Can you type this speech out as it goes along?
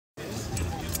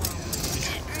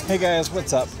Hey guys,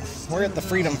 what's up? We're at the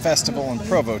Freedom Festival in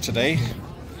Provo today,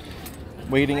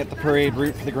 waiting at the parade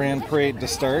route for the Grand Parade to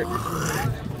start.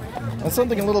 That's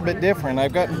something a little bit different.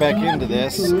 I've gotten back into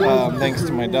this thanks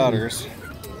to my daughters.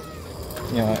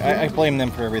 You know, I blame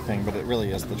them for everything, but it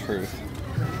really is the truth.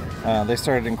 They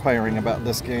started inquiring about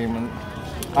this game, and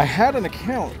I had an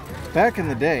account back in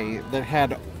the day that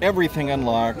had everything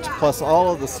unlocked, plus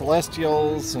all of the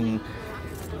Celestials and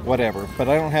whatever, but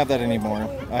I don't have that anymore.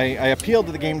 I appealed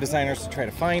to the game designers to try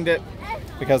to find it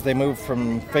because they moved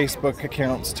from Facebook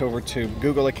accounts to over to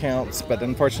Google accounts, but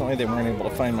unfortunately they weren't able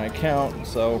to find my account,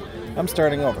 so I'm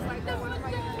starting over.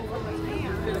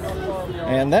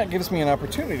 And that gives me an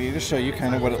opportunity to show you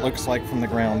kind of what it looks like from the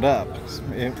ground up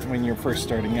when you're first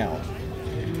starting out.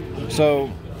 So,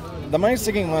 the My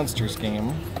Singing Monsters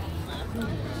game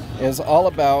is all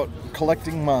about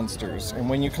collecting monsters, and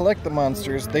when you collect the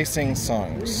monsters, they sing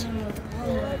songs.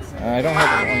 I don't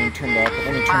have the volume turned off, but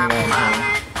let me turn it on here.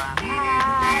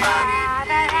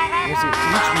 You see,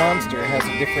 each monster has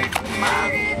a different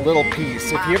little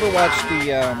piece. If you ever watch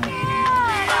the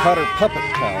Potter Puppet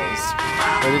Pals,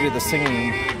 where they do the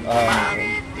singing,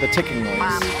 the ticking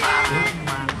noise,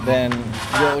 then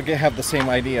you'll have the same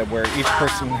idea where each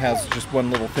person has just one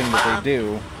little thing that they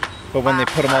do, but when they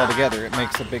put them all together, it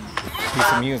makes a big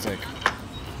piece of music.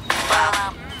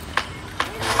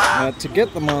 To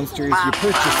get the monsters, you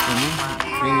purchase them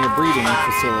in your breeding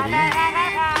facility.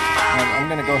 I'm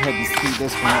going to go ahead and speed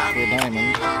this one up for a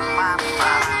diamond,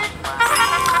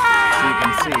 so you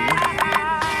can see.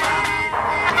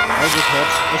 I just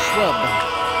hatched a shrub,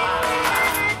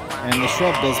 and the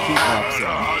shrub does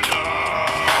beatboxing.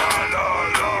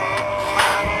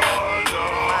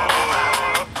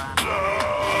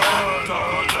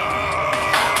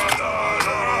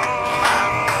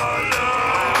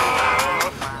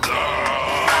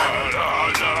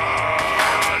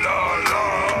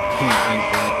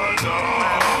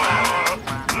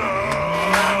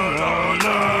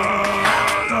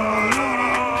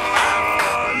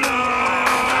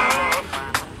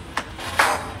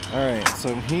 Alright,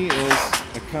 so he is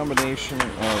a combination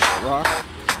of rock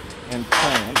and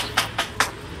plant. So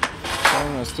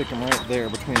I'm going to stick him right there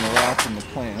between the rock and the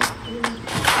plant.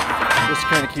 Just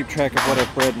kind of keep track of what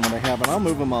I've bred and what I have, and I'll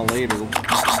move them all later to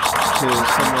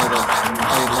somewhere that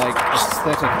I like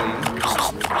aesthetically.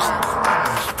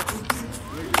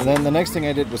 And then the next thing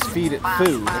I did was feed it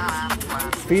food.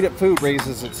 Feed it food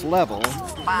raises its level,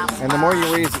 and the more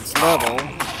you raise its level,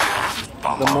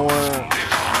 the more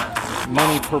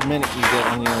money per minute you get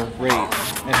on your rate,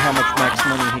 and how much max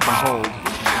money he can hold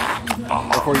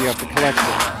before you have to collect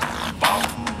it.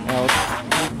 Now,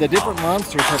 the different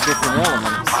monsters have different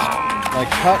elements. Like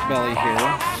Potbelly here,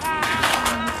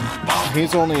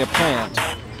 he's only a plant,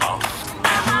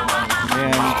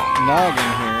 and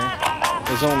Noggin here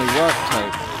is only rock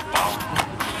type.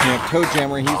 You have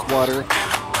Toadjammer, he's water,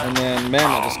 and then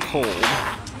Mammoth is cold.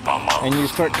 And you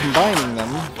start combining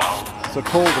them. So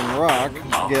cold and rock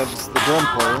gives the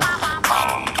Drumpler,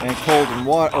 and cold and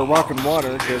rock and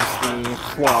water gives the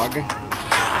Flog.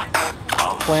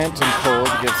 Plant and cold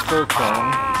gives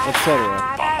Furcone, etc.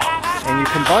 And you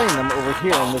combine them over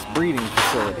here in this breeding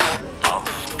facility.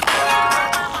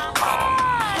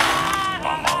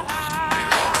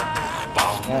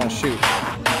 Ah, shoot.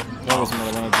 That wasn't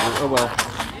what I wanted to do. Oh well.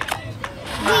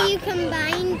 Do you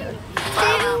combine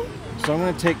two? So I'm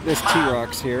going to take this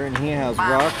T-Rox here, and he has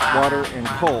rock, water, and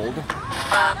cold.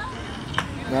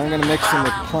 Now I'm going to mix him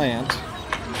with plant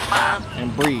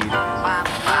and breed.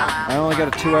 I only got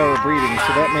a 2-hour breeding,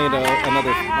 so that made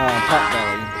another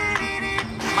Potbelly.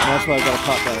 That's why I've got a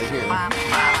Potbelly here.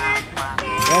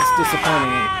 That's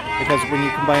disappointing, because when you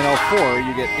combine all four,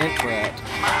 you get Int-Rat.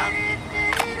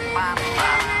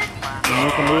 And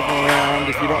you can move them around.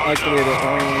 If you don't like the way they're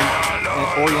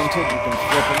oriented, you can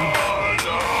flip them.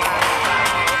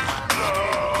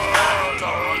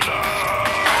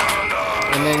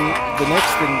 And then the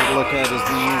next thing to look at is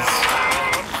these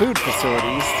food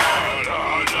facilities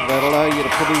that allow you to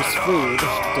produce food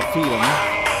to feed them.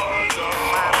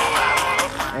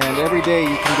 And every day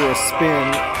you can do a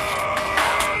spin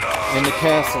in the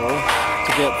castle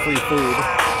to get free food.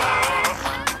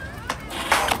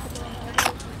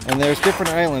 And there's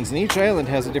different islands, and each island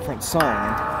has a different song.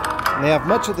 And they have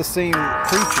much of the same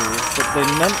creatures, but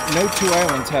no two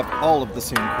islands have all of the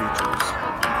same creatures,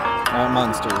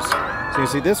 monsters. So you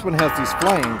see, this one has these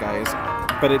flying guys,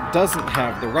 but it doesn't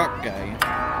have the rock guy.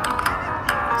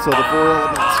 So the four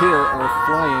elements here are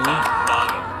flying,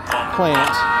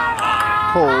 plant,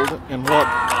 cold, and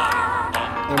water.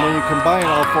 And when you combine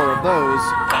all four of those,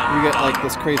 you get like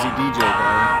this crazy DJ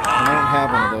guy. And I don't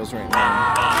have one of those right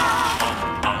now.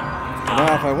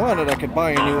 Now, if I wanted, I could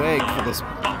buy a new egg for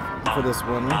this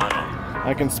one.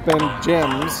 I can spend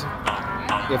gems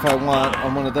if I want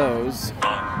on one of those,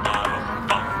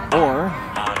 or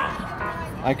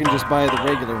I can just buy the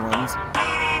regular ones.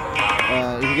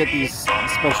 If you get these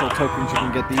special tokens, you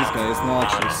can get these guys, and they'll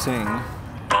actually sing.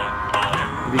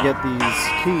 If you get these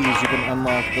keys, you can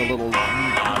unlock the little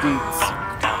deets,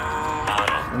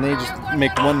 and they just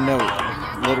make one note,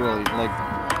 literally, like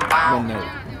one note.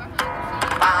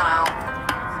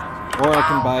 Or I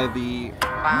can buy the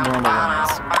normal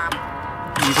ones.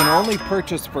 You can only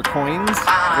purchase for coins,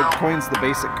 with coins the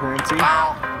basic currency,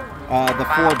 the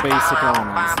 4 basic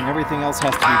elements, and everything else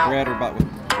has to be bred or bought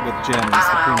with gems,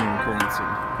 the premium currency.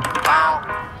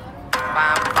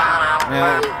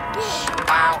 Now,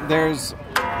 there's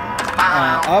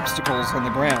obstacles on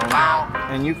the ground,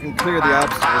 and you can clear the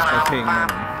obstacles by paying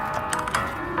money.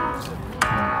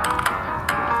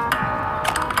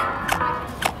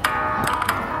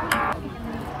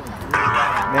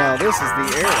 Now, this is the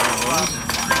air element.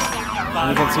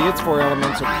 You can see its 4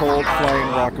 elements are cold, flying,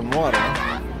 rock, and water.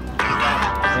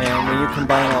 And when you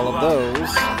combine all of those,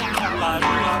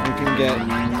 you can get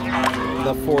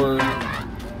the 4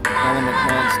 element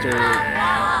monster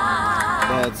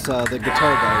that's the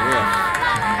guitar guy, Riff.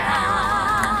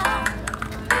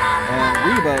 And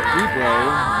Rebro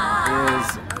is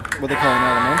what they call an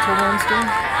elemental monster,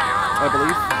 I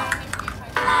believe.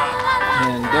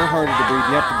 And they're harder to breed.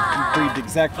 You have to breed the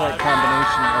exact right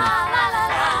combination of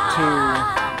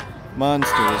 2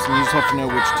 monsters, and you just have to know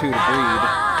which 2 to breed.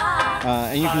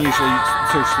 And you can usually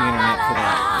search the internet for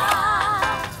that.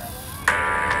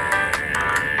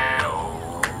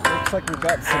 Looks like we've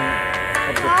got some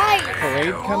of the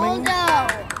parade coming.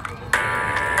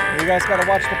 You guys got to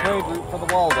watch the parade route for the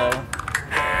Waldo.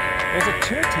 There's a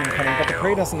cheer team coming, but the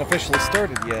parade hasn't officially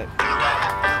started yet.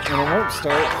 And it won't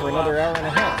start for another hour and a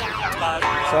half.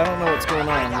 So I don't know what's going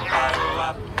on.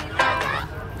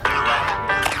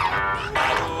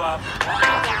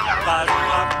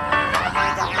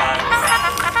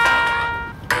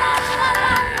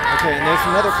 Okay, and there's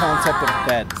another concept of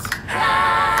beds.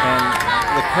 And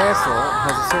the castle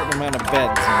has a certain amount of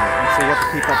beds in it, and so you have to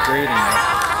keep upgrading it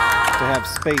to have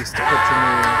space to put some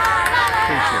new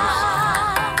creatures.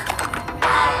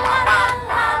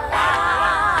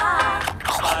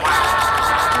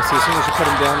 And so as soon as you put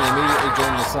them down, they immediately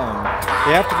join the song.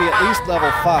 They have to be at least level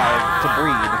 5 to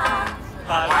breed.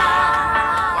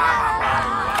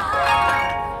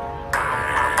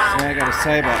 So now I got a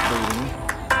Cybop breeding,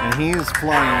 and he is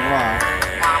flying rock.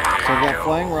 So I've got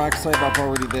flying rock Cybop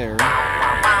already there.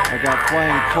 I've got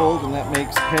flying cold, and that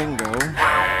makes Pango.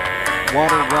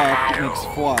 Water rock, that makes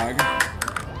Flog.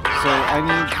 So I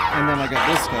need, and then I got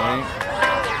this guy.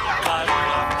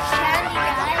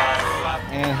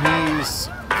 And he's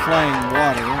flying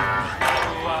water.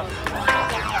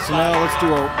 So now let's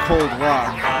do a cold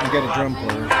rock and get a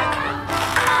Drumpler.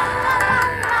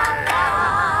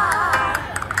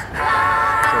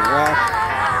 So rock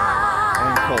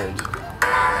and cold.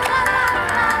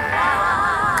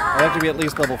 I have to be at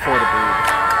least level 4 to breed.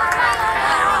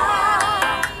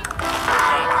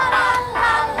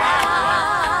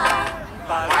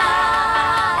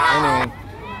 Anyway,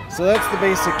 so that's the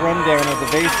basic rundown of the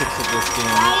basics of this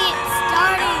game.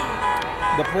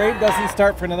 The parade doesn't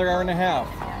start for another hour and a half.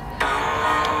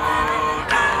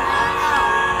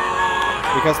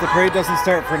 Because the parade doesn't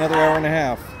start for another hour and a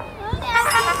half.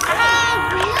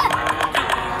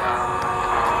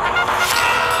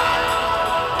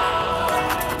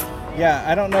 Yeah,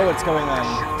 I don't know what's going on.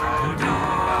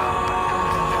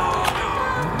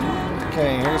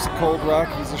 Okay, here's a cold rock.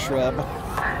 He's a shrub.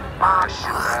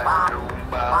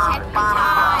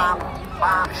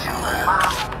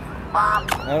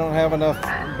 I don't have enough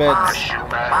beds,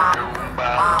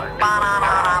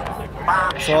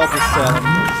 so I'll just sell them.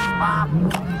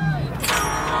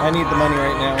 I need the money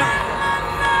right now.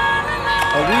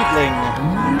 A weedling.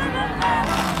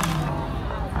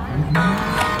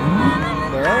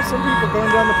 There are some people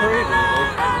going down the parade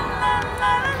route.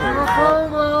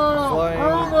 Flying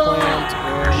plant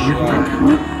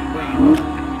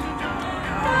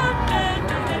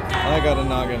and I got a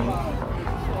noggin.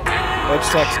 Which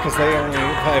sucks because they only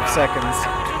 5 seconds.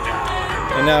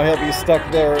 And now he'll be stuck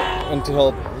there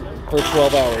until for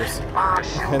 12 hours.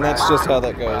 And that's just how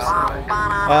that goes.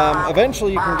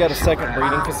 Eventually you can get a second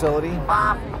breeding facility.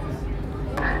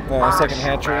 A second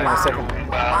hatchery and a second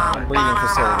breeding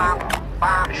facility.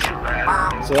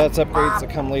 So that's upgrades that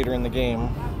come later in the game.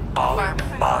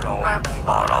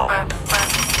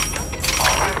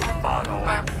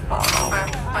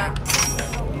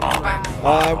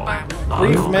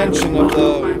 Brief mention of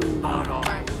the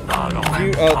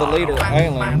the later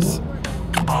islands,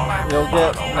 you'll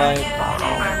get like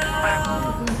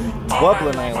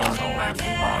Wublin Island,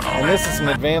 and this is an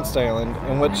advanced island.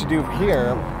 And what you do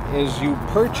here is you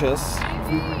purchase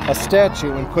a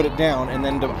statue and put it down, and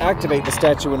then to activate the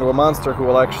statue into a monster who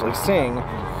will actually sing,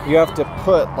 you have to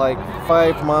put like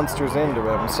 5 monsters into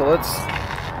him. So let's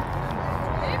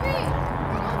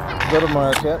go to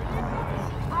market.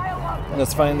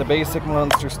 Let's find the basic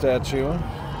monster statue.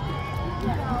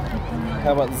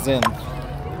 How about Zinth?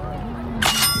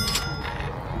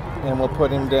 And we'll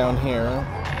put him down here.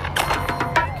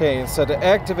 Okay, so to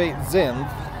activate Zinth,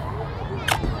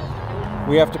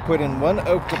 we have to put in 1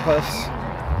 octopus,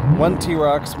 1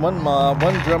 T-Rex, 1 Maw,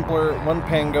 1 Drumpler, 1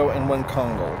 Pango, and 1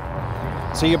 Kongal.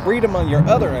 So you breed them on your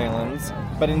other islands,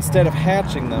 but instead of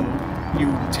hatching them,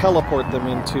 you teleport them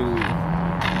into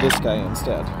this guy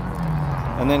instead.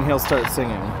 And then he'll start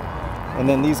singing. And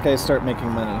then these guys start making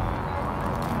money.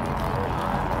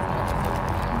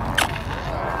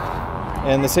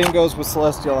 And the same goes with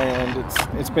Celestial Island.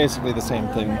 It's basically the same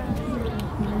thing,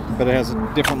 but it has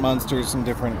different monsters and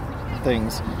different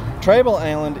things. Tribal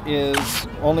Island is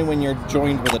only when you're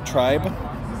joined with a tribe,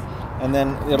 and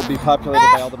then it'll be populated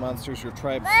by all the monsters your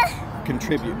tribe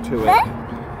contribute to it.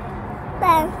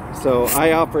 So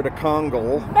I offered a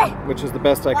Kongal, which is the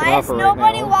best I can offer right now.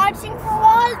 Why is nobody watching for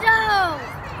Waldo?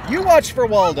 You watch for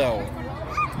Waldo!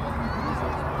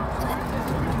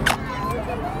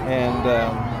 And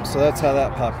so that's how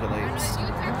that populates.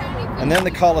 And then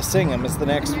the Colosseum is the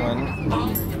next one.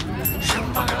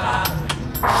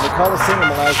 The Colosseum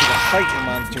allows you to fight your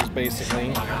monsters,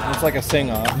 basically. It's like a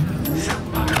sing-off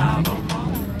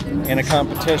in a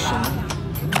competition.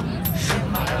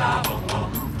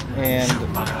 And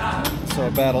so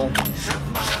a battle,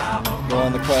 go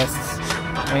on the quests.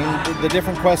 I mean, the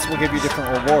different quests will give you different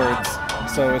rewards,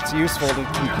 so it's useful to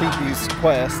complete these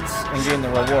quests and gain the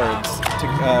rewards to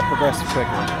progress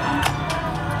quicker.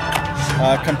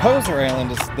 Composer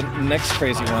Island is the next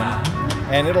crazy one,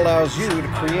 and it allows you to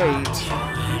create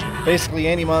basically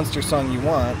any monster song you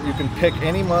want. You can pick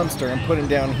any monster and put him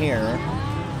down here,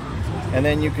 and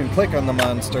then you can click on the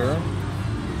monster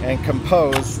and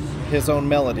compose his own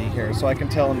melody here. So I can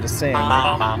tell him to sing, and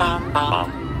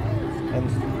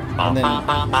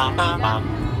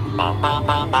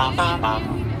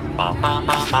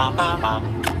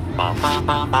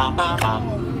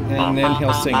then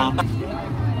he'll sing it.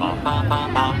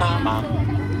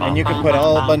 And you can put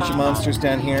a bunch of monsters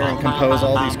down here and compose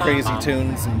all these crazy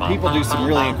tunes, and people do some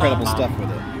really incredible stuff with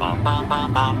it.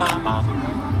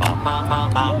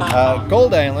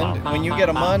 Gold Island, when you get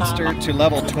a monster to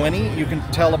level 20, you can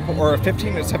teleport, or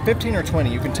 15 or 20,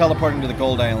 you can teleport into the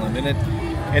Gold Island, and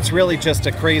it's really just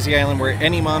a crazy island where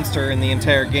any monster in the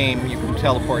entire game you can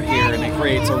teleport here, and it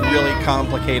creates a really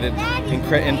complicated,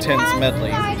 intense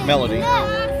melody.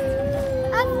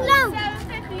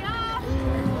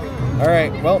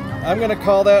 Alright, well, I'm going to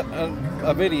call that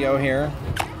a video here.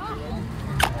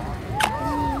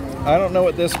 I don't know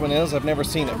what this one is. I've never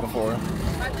seen it before.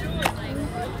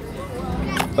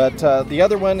 But the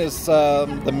other one is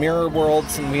the Mirror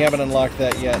Worlds, and we haven't unlocked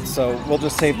that yet, so we'll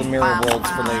just save the Mirror Worlds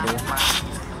for later.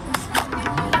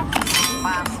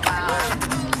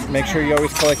 Make sure you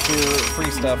always collect your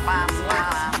free stuff.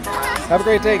 Have a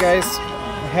great day, guys.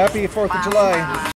 Happy 4th of July.